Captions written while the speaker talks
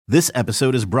This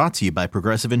episode is brought to you by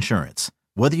Progressive Insurance.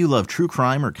 Whether you love true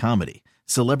crime or comedy,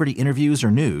 celebrity interviews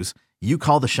or news, you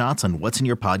call the shots on what's in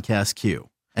your podcast queue.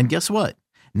 And guess what?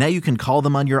 Now you can call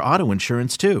them on your auto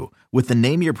insurance too with the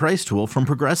Name Your Price tool from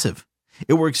Progressive.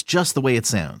 It works just the way it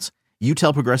sounds. You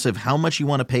tell Progressive how much you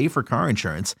want to pay for car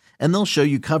insurance, and they'll show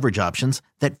you coverage options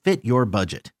that fit your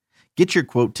budget. Get your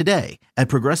quote today at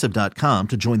Progressive.com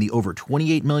to join the over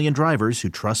 28 million drivers who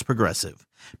trust Progressive.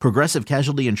 Progressive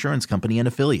Casualty Insurance Company and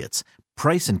Affiliates.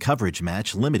 Price and coverage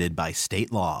match limited by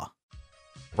state law.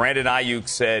 Brandon Ayuk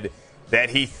said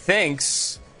that he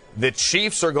thinks the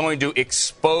Chiefs are going to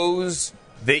expose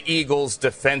the Eagles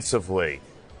defensively,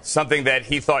 something that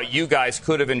he thought you guys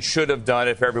could have and should have done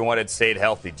if everyone had stayed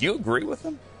healthy. Do you agree with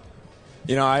him?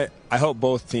 You know, I hope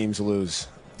both teams lose.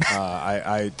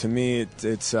 To me,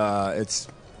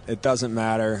 it doesn't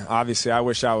matter. Obviously,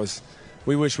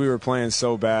 we wish we were playing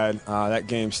so bad. That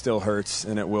game still hurts,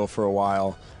 and it will for a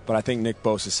while. But I think Nick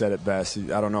Bosa said it best.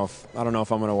 I don't know if I'm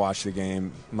going to watch the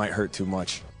game. It might hurt too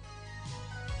much.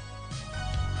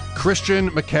 Christian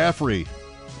McCaffrey.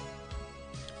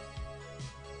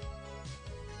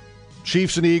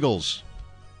 Chiefs and Eagles.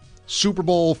 Super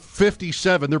Bowl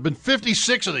 57. There have been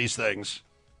 56 of these things.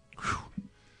 Whew.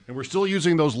 And we're still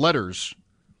using those letters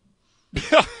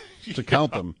to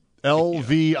count them.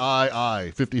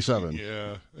 LVII 57.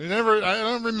 Yeah, I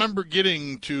don't remember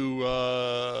getting to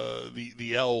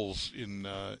the L's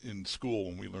in school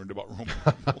when we learned about Roman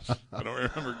numerals. I don't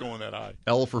remember going that high.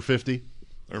 L for 50,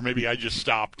 or maybe I just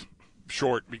stopped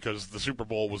short because the Super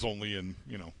Bowl was only in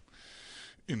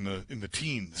the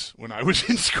teens when I was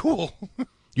in school.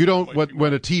 You don't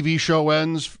when a TV show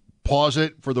ends, pause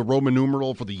it for the Roman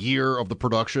numeral for the year of the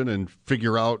production and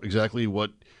figure out exactly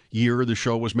what year the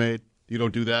show was made? You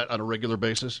don't do that on a regular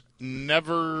basis?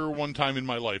 Never one time in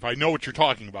my life. I know what you're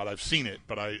talking about. I've seen it,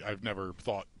 but I've never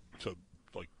thought to,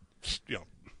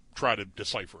 try to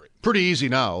decipher it. Pretty easy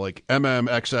now, like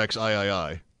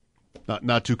MMXXIII.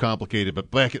 Not too complicated, but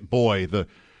the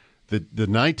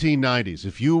 1990s,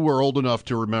 if you were old enough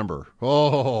to remember,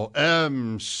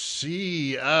 MCM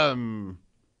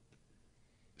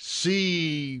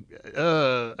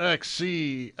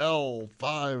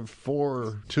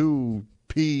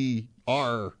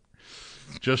XCL542PR.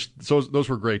 Just those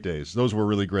were great days. Those were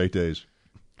really great days.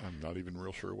 I'm not even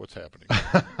real sure what's happening.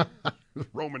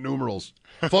 Roman numerals.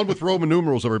 Fun with Roman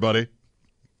numerals, everybody.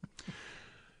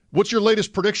 What's your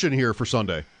latest prediction here for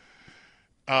Sunday?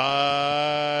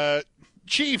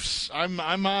 Chiefs. I'm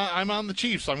on the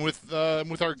Chiefs. I'm with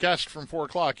our guest from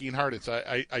 4:00, Ian Hartitz.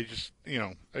 I just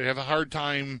I have a hard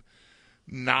time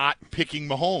not picking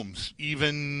Mahomes,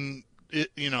 even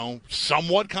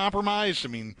somewhat compromised. I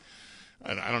mean,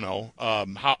 I don't know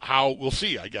how we'll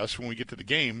see. I guess when we get to the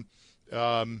game,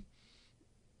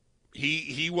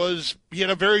 he had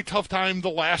a very tough time the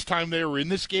last time they were in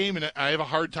this game, and I have a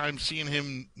hard time seeing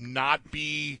him not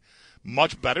be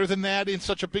much better than that in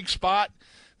such a big spot.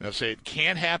 And I'll say it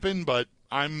can't happen, but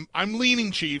I'm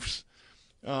leaning Chiefs.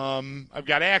 I've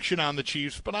got action on the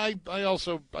Chiefs, but I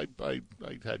also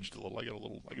hedged a little. I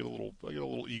get a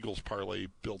little Eagles parlay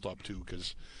built up too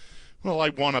because, I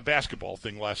won a basketball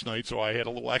thing last night, so I had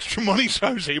a little extra money, so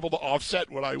I was able to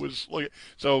offset what I was like.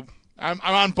 So I'm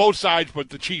on both sides, but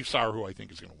the Chiefs are who I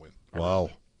think is going to win. Wow,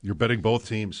 you're betting both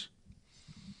teams.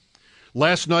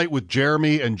 Last night with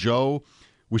Jeremy and Joe,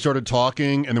 we started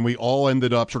talking, and then we all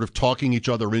ended up sort of talking each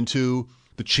other into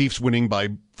the Chiefs winning by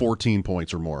 14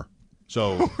 points or more.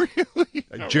 So really?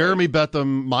 Jeremy bet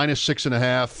them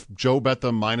 -6.5. Joe bet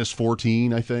them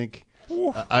 -14, I think.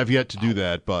 I've yet to do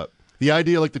that, but the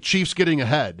idea, like the Chiefs getting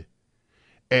ahead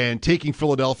and taking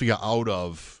Philadelphia out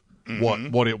of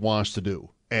what it wants to do.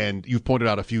 And you've pointed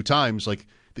out a few times, like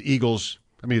the Eagles,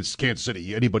 I mean, it's Kansas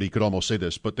City. Anybody could almost say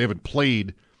this, but they haven't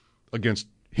played against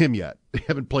him yet. They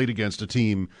haven't played against a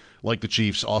team like the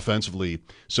Chiefs offensively.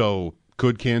 So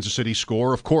could Kansas City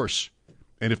score? Of course.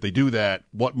 And if they do that,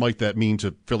 what might that mean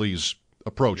to Philly's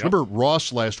approach? Yep. Remember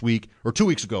Ross last week or 2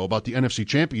 weeks ago about the NFC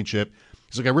Championship?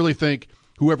 He's like, I really think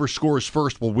whoever scores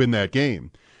first will win that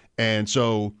game. And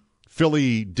so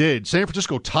Philly did. San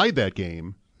Francisco tied that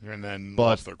game. And then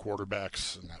lost their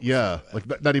quarterbacks. And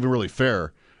not even really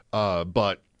fair.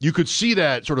 But you could see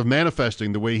that sort of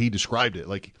manifesting the way he described it.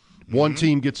 Like one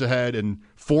team gets ahead and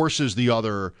forces the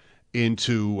other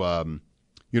into a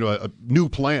new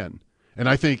plan. And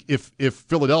I think if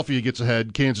Philadelphia gets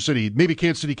ahead, Kansas City, maybe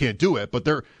Kansas City can't do it, but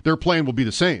their plan will be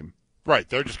the same. Right.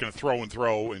 They're just going to throw,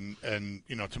 and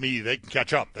to me, they can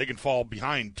catch up. They can fall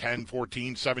behind 10,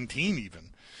 14, 17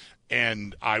 even.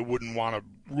 And I wouldn't want to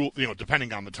rule,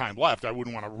 depending on the time left, I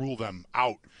wouldn't want to rule them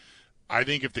out. I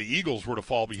think if the Eagles were to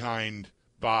fall behind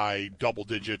by double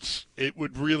digits, it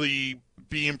would really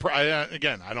be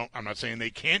again, I'm not saying they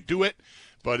can't do it,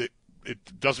 but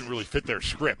it doesn't really fit their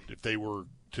script if they were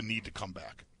to need to come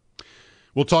back.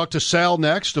 We'll talk to Sal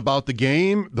next about the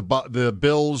game, the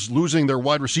Bills losing their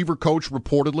wide receiver coach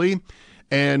reportedly,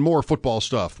 and more football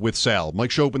stuff with Sal. Mike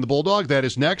Schopp and the Bulldog, that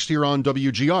is next here on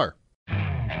WGR.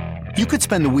 You could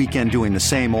spend the weekend doing the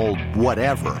same old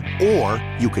whatever, or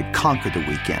you could conquer the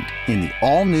weekend in the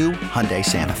all-new Hyundai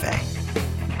Santa Fe.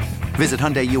 Visit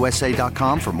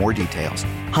HyundaiUSA.com for more details.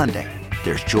 Hyundai,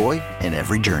 there's joy in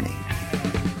every journey.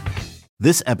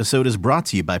 This episode is brought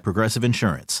to you by Progressive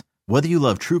Insurance. Whether you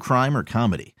love true crime or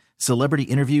comedy, celebrity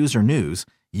interviews or news,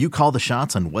 you call the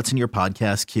shots on what's in your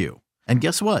podcast queue. And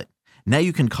guess what? Now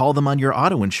you can call them on your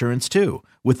auto insurance too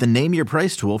with the Name Your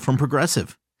Price tool from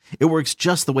Progressive. It works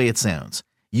just the way it sounds.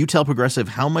 You tell Progressive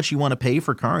how much you want to pay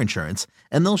for car insurance,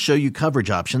 and they'll show you coverage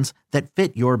options that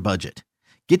fit your budget.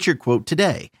 Get your quote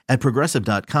today at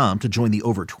Progressive.com to join the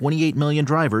over 28 million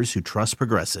drivers who trust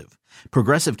Progressive.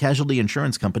 Progressive Casualty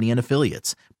Insurance Company and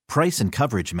Affiliates. Price and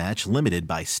coverage match limited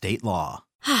by state law.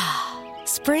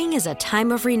 Spring is a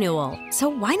time of renewal, so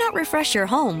why not refresh your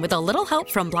home with a little help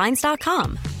from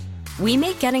Blinds.com? We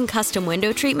make getting custom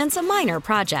window treatments a minor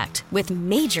project with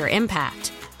major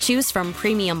impact. Choose from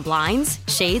premium blinds,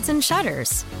 shades, and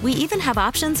shutters. We even have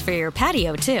options for your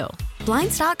patio, too.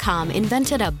 Blinds.com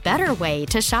invented a better way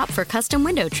to shop for custom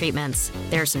window treatments.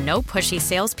 There's no pushy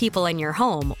salespeople in your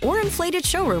home or inflated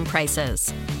showroom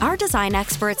prices. Our design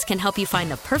experts can help you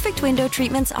find the perfect window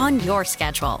treatments on your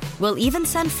schedule. We'll even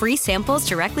send free samples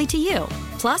directly to you.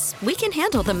 Plus, we can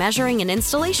handle the measuring and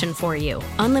installation for you.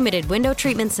 Unlimited window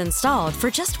treatments installed for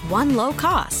just one low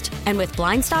cost. And with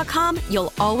Blinds.com,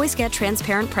 you'll always get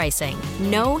transparent pricing.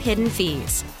 No hidden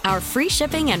fees. Our free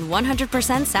shipping and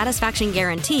 100% satisfaction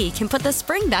guarantee can put the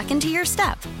spring back into your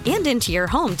step and into your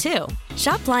home, too.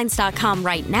 Shop Blinds.com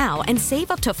right now and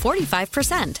save up to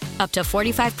 45%. Up to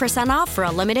 45% off for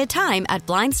a limited time at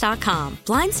Blinds.com.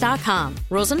 Blinds.com.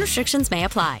 Rules and restrictions may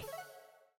apply.